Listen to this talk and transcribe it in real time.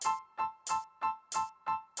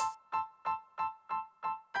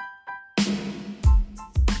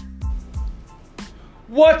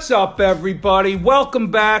What's up, everybody?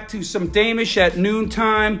 Welcome back to some Damish at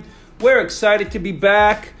Noontime. We're excited to be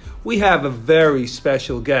back. We have a very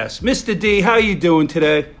special guest. Mr. D, how are you doing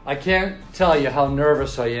today? I can't tell you how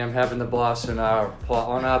nervous I am having the boss on our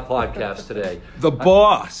podcast today. The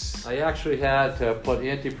boss. I actually had to put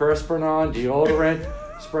antiperspirant on, deodorant,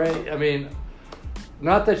 spray. I mean,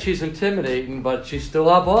 not that she's intimidating, but she's still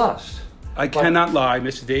our boss. I cannot lie,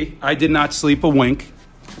 Mr. D. I did not sleep a wink.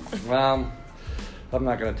 Well, I'm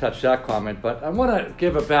not going to touch that comment, but I want to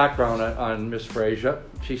give a background on Miss Frazier.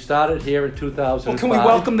 She started here in 2005. Well, can we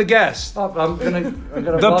welcome the guest? Oh, I'm gonna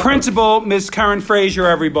the principal, Miss Karen Frazier,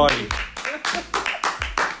 everybody.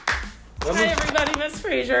 Hi, everybody. Miss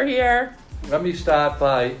Frazier here. Let me start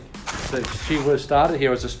by, she was started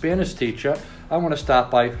here as a Spanish teacher. I want to start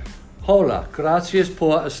by, hola, gracias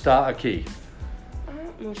por estar aquí.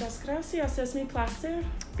 Muchas gracias, es mi placer.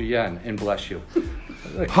 Bien, and bless you.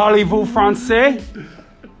 Parlez-vous français?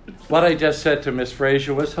 What I just said to Miss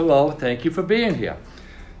Frazier was, hello, thank you for being here.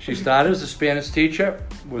 She started as a Spanish teacher,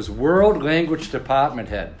 was world language department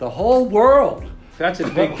head. The whole world. That's a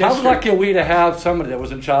big district. How lucky are we to have somebody that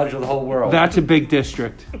was in charge of the whole world? That's a big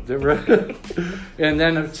district. And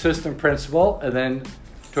then assistant principal, and then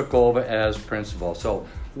took over as principal. So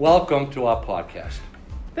welcome to our podcast.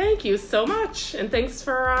 Thank you so much, and thanks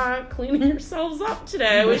for cleaning yourselves up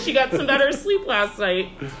today. I wish you got some better sleep last night.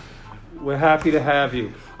 We're happy to have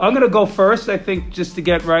you. I'm going to go first, I think, just to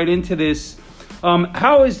get right into this.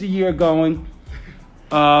 How is the year going?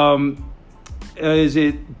 Has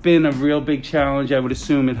it been a real big challenge? I would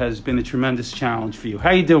assume it has been a tremendous challenge for you.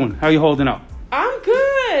 How you doing? How you holding up? I'm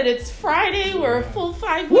good. It's Friday. We're a full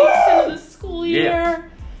 5 weeks into the school year. Yeah.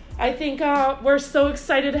 I think we're so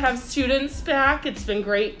excited to have students back. It's been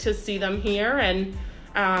great to see them here, and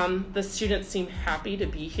the students seem happy to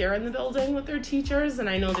be here in the building with their teachers, and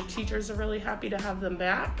I know the teachers are really happy to have them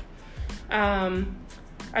back.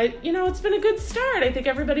 It's been a good start. I think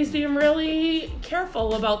everybody's being really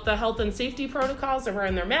careful about the health and safety protocols. They're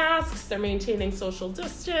wearing their masks. They're maintaining social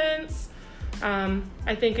distance.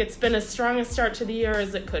 I think it's been as strong a start to the year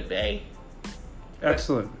as it could be.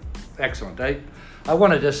 Excellent. Excellent. I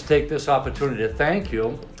want to just take this opportunity to thank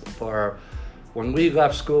you for when we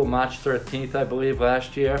left school March 13th, I believe,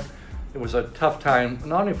 last year. It was a tough time,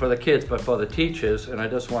 not only for the kids, but for the teachers. And I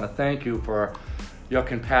just want to thank you for your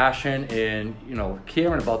compassion and,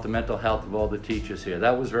 caring about the mental health of all the teachers here.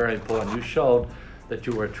 That was very important. You showed that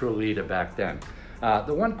you were a true leader back then.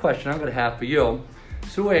 The one question I'm going to have for you,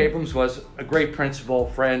 Sue Abrams was a great principal,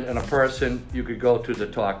 friend, and a person you could go to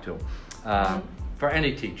talk to. For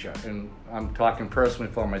any teacher, and I'm talking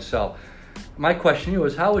personally for myself. My question to you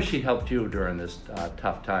is, how has she helped you during this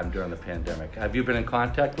tough time during the pandemic? Have you been in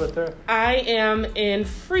contact with her? I am in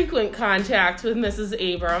frequent contact with Mrs.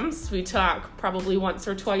 Abrams. We talk probably once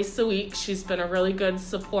or twice a week. She's been a really good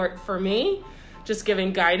support for me, just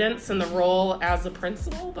giving guidance in the role as a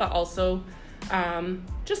principal, but also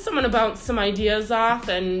just someone to bounce some ideas off,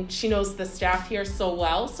 and she knows the staff here so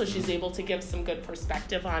well, so she's able to give some good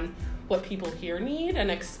perspective on what people here need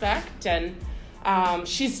and expect, and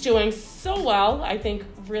she's doing so well. I think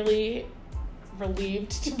really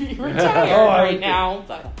relieved to be retired right now.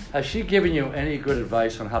 But has she given you any good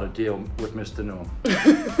advice on how to deal with Mr. Noon?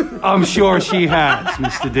 I'm sure she has,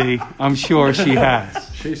 Mr. D. I'm sure she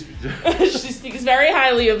has. She speaks very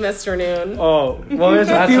highly of Mr. Noon. Oh, well, there's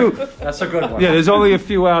a few. That's a good one. Yeah, there's only a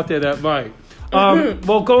few out there that might.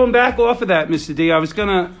 Well, going back off of that, Mr. D,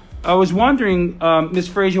 I was wondering, Ms.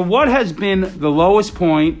 Frazier, what has been the lowest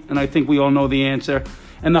point, and I think we all know the answer,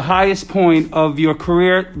 and the highest point of your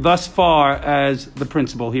career thus far as the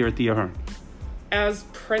principal here at the Ahern? As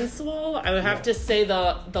principal, I would have to say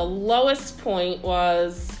the lowest point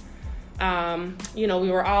was,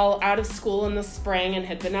 we were all out of school in the spring and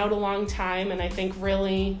had been out a long time, and I think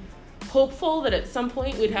really hopeful that at some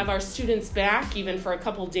point we'd have our students back, even for a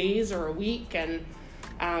couple days or a week, and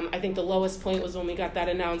I think the lowest point was when we got that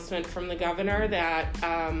announcement from the governor that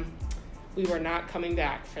we were not coming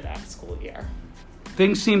back for that school year.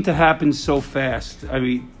 Things seem to happen so fast. I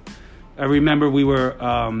mean, I remember we were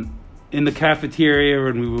in the cafeteria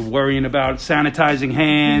and we were worrying about sanitizing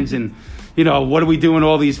hands and, what are we doing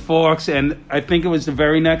all these forks? And I think it was the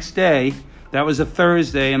very next day, that was a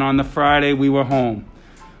Thursday, and on the Friday we were home.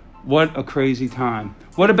 What a crazy time.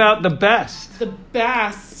 What about the best? The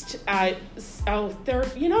best, honestly,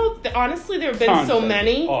 there have been so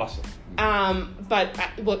many. Awesome. But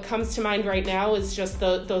what comes to mind right now is just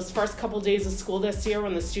those first couple days of school this year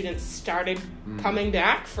when the students started coming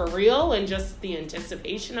back for real, and just the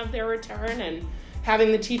anticipation of their return and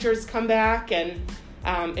having the teachers come back. And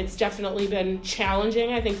It's definitely been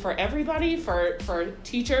challenging, I think, for everybody, for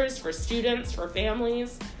teachers, for students, for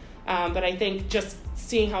families. But I think just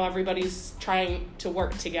seeing how everybody's trying to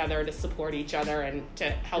work together to support each other and to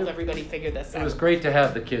help everybody figure this out. It was great to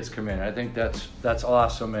have the kids come in. I think that's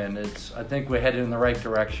awesome, and I think we're headed in the right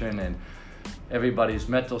direction, and everybody's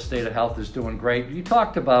mental state of health is doing great. You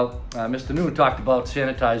talked about, Mr. Noon talked about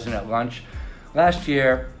sanitizing at lunch. Last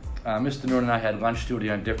year, Mr. Noon and I had lunch duty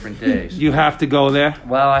on different days. You have to go there.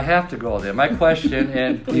 Well, I have to go there. My question,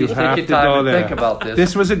 and please take have your to time go and there. think about this.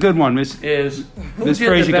 This was a good one, Miss. Is who Ms. did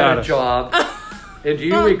Frazier the got better us. job? And do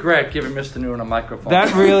you regret giving Mr. Noon a microphone?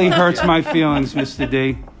 That really hurts my feelings, Mr.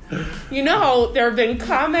 D. You know, there have been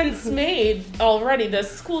comments made already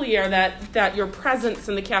this school year that your presence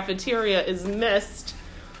in the cafeteria is missed.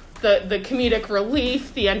 The comedic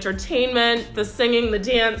relief, the entertainment, the singing, the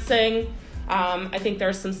dancing. I think there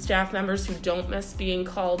are some staff members who don't miss being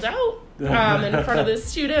called out in front of the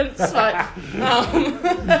students. But,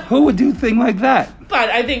 Who would do a thing like that? but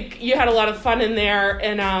I think you had a lot of fun in there,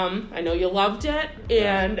 and I know you loved it,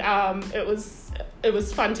 and it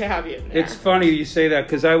was fun to have you in there. It's funny you say that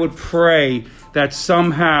because I would pray that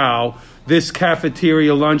somehow this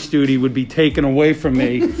cafeteria lunch duty would be taken away from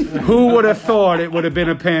me. Who would have thought it would have been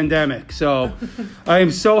a pandemic? So I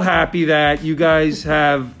am so happy that you guys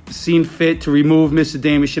have seen fit to remove Mr.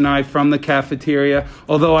 Damish and I from the cafeteria.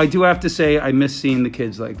 Although I do have to say I miss seeing the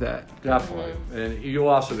kids like that. Definitely. And you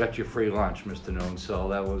also got your free lunch, Mr. Noon, so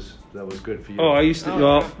that was good for you. Oh, I used to.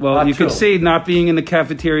 Oh, Well, Not you can true. see not being in the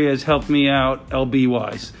cafeteria has helped me out LB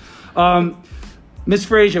wise. Ms.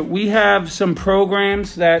 Frazier, we have some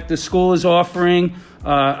programs that the school is offering.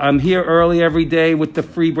 I'm here early every day with the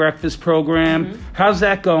free breakfast program. Mm-hmm. How's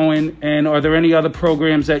that going? And are there any other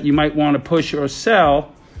programs that you might want to push or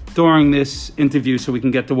sell during this interview so we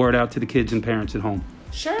can get the word out to the kids and parents at home?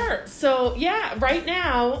 Sure. So, yeah, right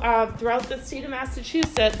now, throughout the state of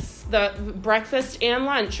Massachusetts, the breakfast and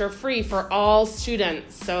lunch are free for all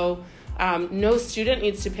students. So, no student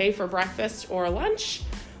needs to pay for breakfast or lunch,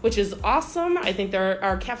 which is awesome. I think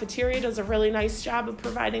our cafeteria does a really nice job of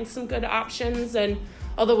providing some good options. And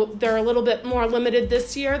although they're a little bit more limited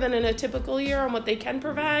this year than in a typical year on what they can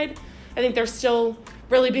provide, I think they're still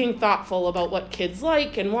really being thoughtful about what kids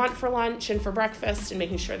like and want for lunch and for breakfast and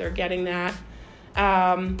making sure they're getting that.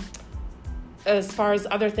 As far as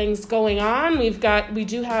other things going on, we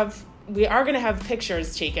are going to have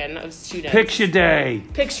pictures taken of students. Picture day.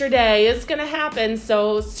 Picture day is going to happen,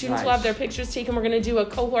 so students will have Nice. their pictures taken. We're going to do a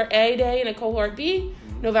cohort A day and a cohort B,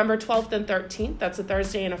 November 12th and 13th. That's a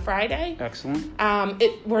Thursday and a Friday. Excellent.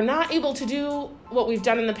 We're not able to do what we've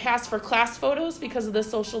done in the past for class photos because of the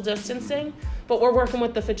social distancing, but we're working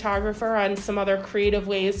with the photographer on some other creative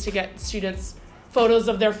ways to get students photos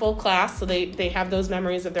of their full class so they have those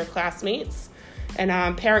memories of their classmates.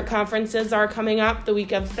 And parent conferences are coming up the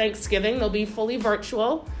week of Thanksgiving. They'll be fully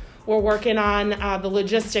virtual. We're working on the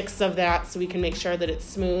logistics of that so we can make sure that it's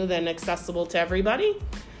smooth and accessible to everybody.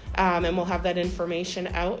 And we'll have that information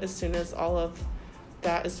out as soon as all of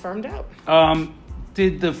that is firmed out.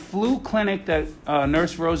 Did the flu clinic that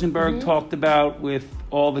Nurse Rosenberg talked about with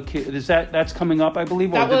all the kids, that's coming up, I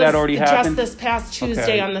believe, or did that already happen? Just this past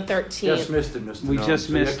Tuesday on the 13th. Just missed it, Mr. We Noon. just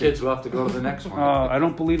So missed your kids will have to go to the next one. I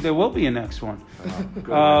don't believe there will be a next one. Good,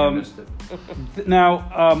 you missed it.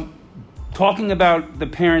 Now, talking about the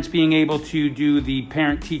parents being able to do the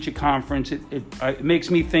parent-teacher conference, it makes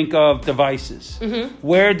me think of devices.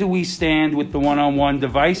 Where do we stand with the one-on-one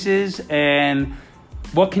devices, and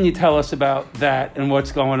what can you tell us about that and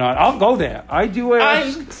what's going on? I'll go there. I do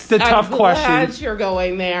ask the tough I'm questions. glad you're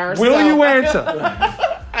going there. Will so- you answer?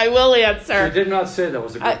 I will You answer. did not say that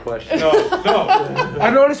was a good question. No. I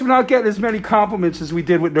noticed we're not getting as many compliments as we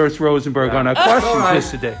did with Nurse Rosenberg on our questions All right.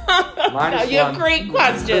 yesterday. No, Minus you have one. great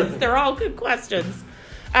questions. They're all good questions.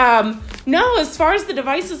 No, as far as the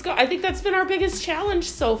devices go, I think that's been our biggest challenge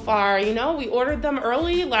so far. You know, we ordered them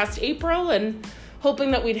early last April and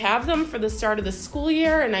hoping that we'd have them for the start of the school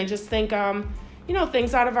year. And I just think,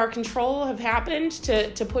 things out of our control have happened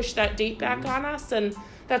to push that date back on us. And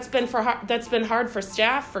that's been hard for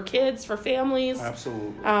staff, for kids, for families.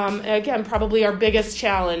 Absolutely. Again, probably our biggest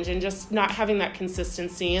challenge, and just not having that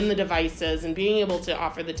consistency in the devices and being able to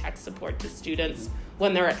offer the tech support to students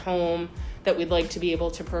when they're at home that we'd like to be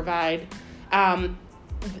able to provide.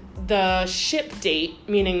 The ship date,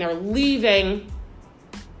 meaning they're leaving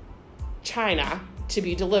China to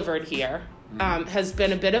be delivered here, has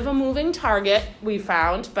been a bit of a moving target, we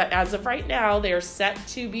found, but as of right now, they're set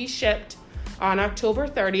to be shipped on October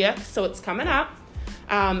 30th, so it's coming up.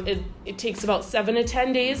 It takes about 7 to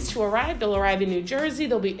 10 days to arrive. They'll arrive in New Jersey,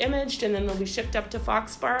 they'll be imaged, and then they'll be shipped up to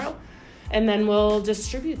Foxborough. and then we'll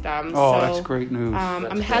distribute them. Oh, so, that's great news. I'm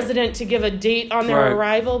great. hesitant to give a date on their Right.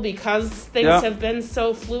 arrival because things Yep. have been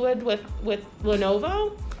so fluid with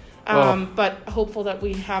Lenovo. But hopeful that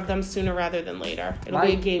we have them sooner rather than later. It'll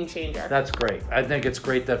be a game changer. That's great. I think it's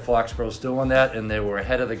great that Foxborough's doing that, and they were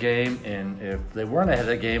ahead of the game. And if they weren't ahead of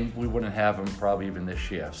the game, we wouldn't have them probably even this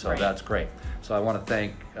year. So Right. that's great. So I want to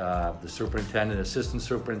thank the superintendent, assistant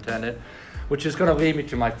superintendent, which is going to lead me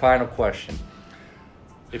to my final question.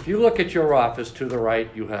 If you look at your office to the right,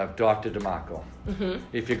 you have Dr. DeMarco. Mm-hmm.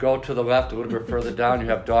 If you go to the left a little bit further down, you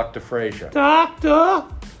have Dr. Frazier. Doctor!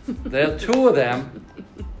 There are two of them.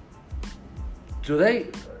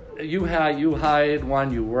 You hired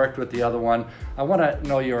one, you worked with the other one. I want to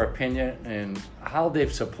know your opinion and how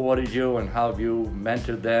they've supported you and how you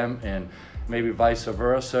mentored them and maybe vice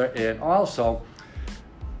versa. And also,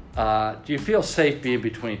 do you feel safe being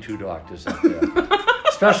between two doctors up there?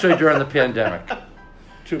 Especially during the pandemic.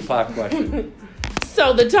 Two-part question.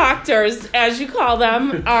 So the doctors, as you call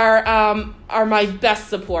them, are my best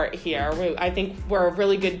support here. I think we're a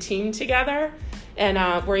really good team together, and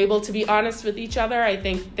we're able to be honest with each other. I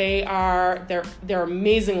think they're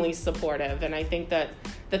amazingly supportive, and I think that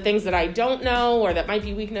the things that I don't know or that might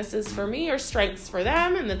be weaknesses for me are strengths for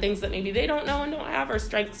them, and the things that maybe they don't know and don't have are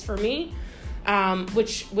strengths for me.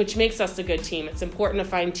 Which makes us a good team. It's important to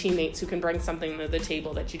find teammates who can bring something to the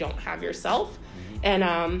table that you don't have yourself, and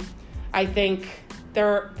I think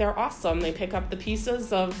they're awesome. They pick up the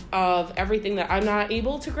pieces of everything that I'm not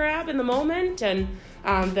able to grab in the moment, and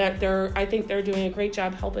I think they're doing a great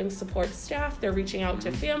job helping support staff. They're reaching out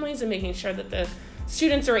to families and making sure that the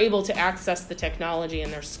students are able to access the technology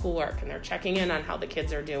in their schoolwork, and they're checking in on how the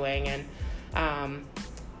kids are doing. And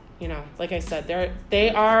like I said, they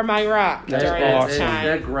are my rock during this time.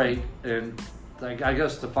 They're great. And I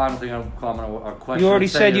guess the final thing I'm commenting or question. You already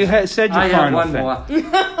said you said your I final have one thing.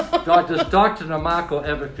 more. Does Dr. DeMarco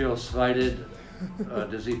ever feel slighted?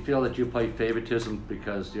 Does he feel that you play favoritism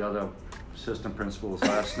because the other assistant principal's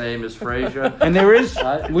last name is Frazier? And there is,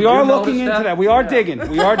 we You are noticed looking into that. We are digging.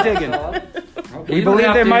 We are digging. We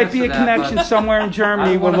believe there might be a connection somewhere in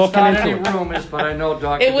Germany. We're looking into any it. rumors, but I know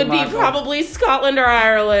Dr. It would be DeMarco. probably Scotland or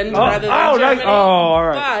Ireland rather than Germany. all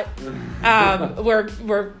right. But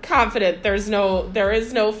we're confident there is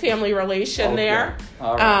no family relation Okay. there.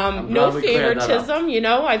 All right. I'm No glad we cleared that up.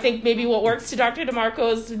 favoritism. I think maybe what works to Dr.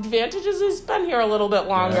 DeMarco's advantage is he's been here a little bit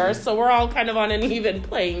longer, Yeah. so we're all kind of on an even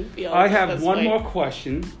playing field. I at have this one point. more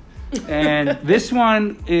question. And this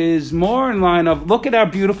one is more in line of, look at our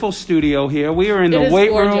beautiful studio here. We are in It the is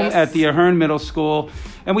weight room gorgeous. at the Ahern Middle School.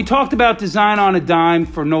 And we talked about design on a dime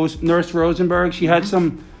for Nurse Rosenberg. She had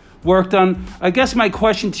some work done. I guess my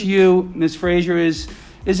question to you, Ms. Frazier, is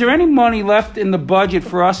there any money left in the budget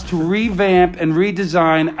for us to revamp and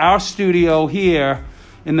redesign our studio here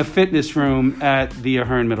in the fitness room at the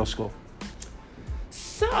Ahern Middle School?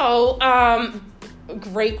 So,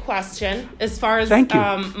 great question. As far as Thank you.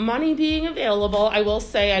 money being available, I will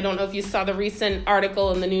say, I don't know if you saw the recent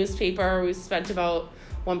article in the newspaper. We spent about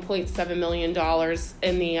 $1.7 million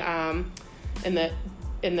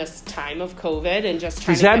in this time of COVID, and just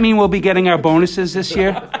trying Does that mean we'll be getting our bonuses this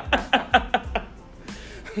year?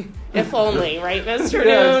 if only, right, Mr.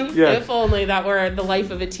 Yes, Noon? yes. If only that were the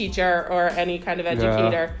life of a teacher or any kind of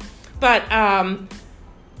educator. But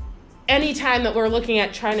any time that we're looking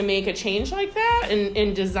at trying to make a change like that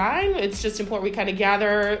in design, it's just important we kind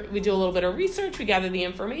of we do a little bit of research, we gather the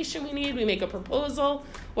information we need, we make a proposal,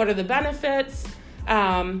 what are the benefits,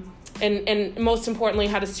 and most importantly,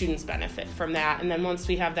 how do students benefit from that? And then once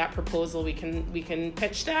we have that proposal, we can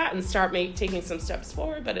pitch that and start taking some steps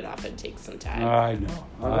forward, but it often takes some time. I know.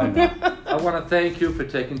 I want to thank you for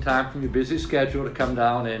taking time from your busy schedule to come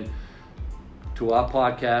down and to our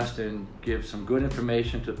podcast and give some good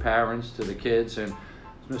information to parents, to the kids. And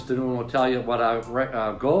Mr. Noon will tell you what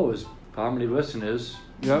our goal is for how many listeners.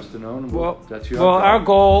 Yep. Mr. Noon, that's your Well, job. our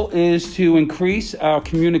goal is to increase our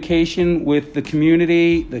communication with the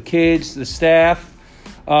community, the kids, the staff.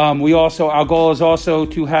 Our goal is also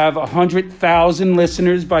to have 100,000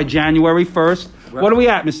 listeners by January 1st. Well, What are we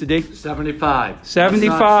at, Mr. D? 75.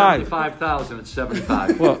 75. It's not 75,000, it's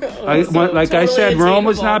 75. Well, So like I totally said, Rome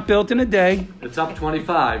was attainable. not built in a day. It's up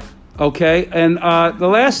 25. Okay, and the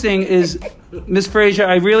last thing is, Ms. Frazier,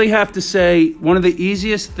 I really have to say, one of the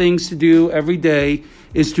easiest things to do every day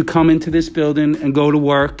is to come into this building and go to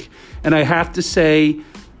work. And I have to say,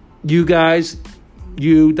 you guys,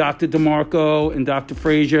 Dr. DeMarco and Dr.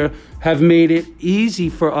 Frazier, have made it easy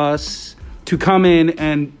for us to come in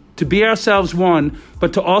and to be ourselves, one,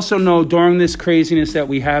 but to also know during this craziness that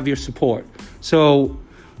we have your support. So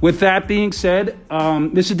with that being said,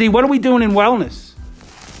 Mr. D, what are we doing in wellness?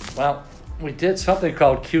 Well, we did something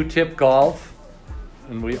called Q-tip golf,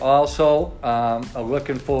 and we also are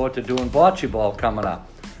looking forward to doing bocce ball coming up,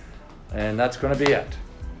 and that's going to be it.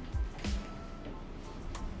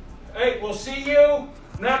 Hey, we'll see you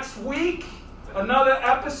next week. Another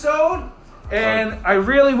episode. And I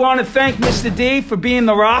really want to thank Mr. D for being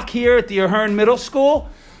the rock here at the Ahern Middle School.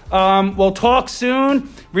 We'll talk soon.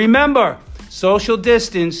 Remember, social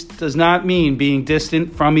distance does not mean being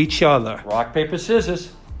distant from each other. Rock, paper,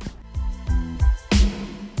 scissors.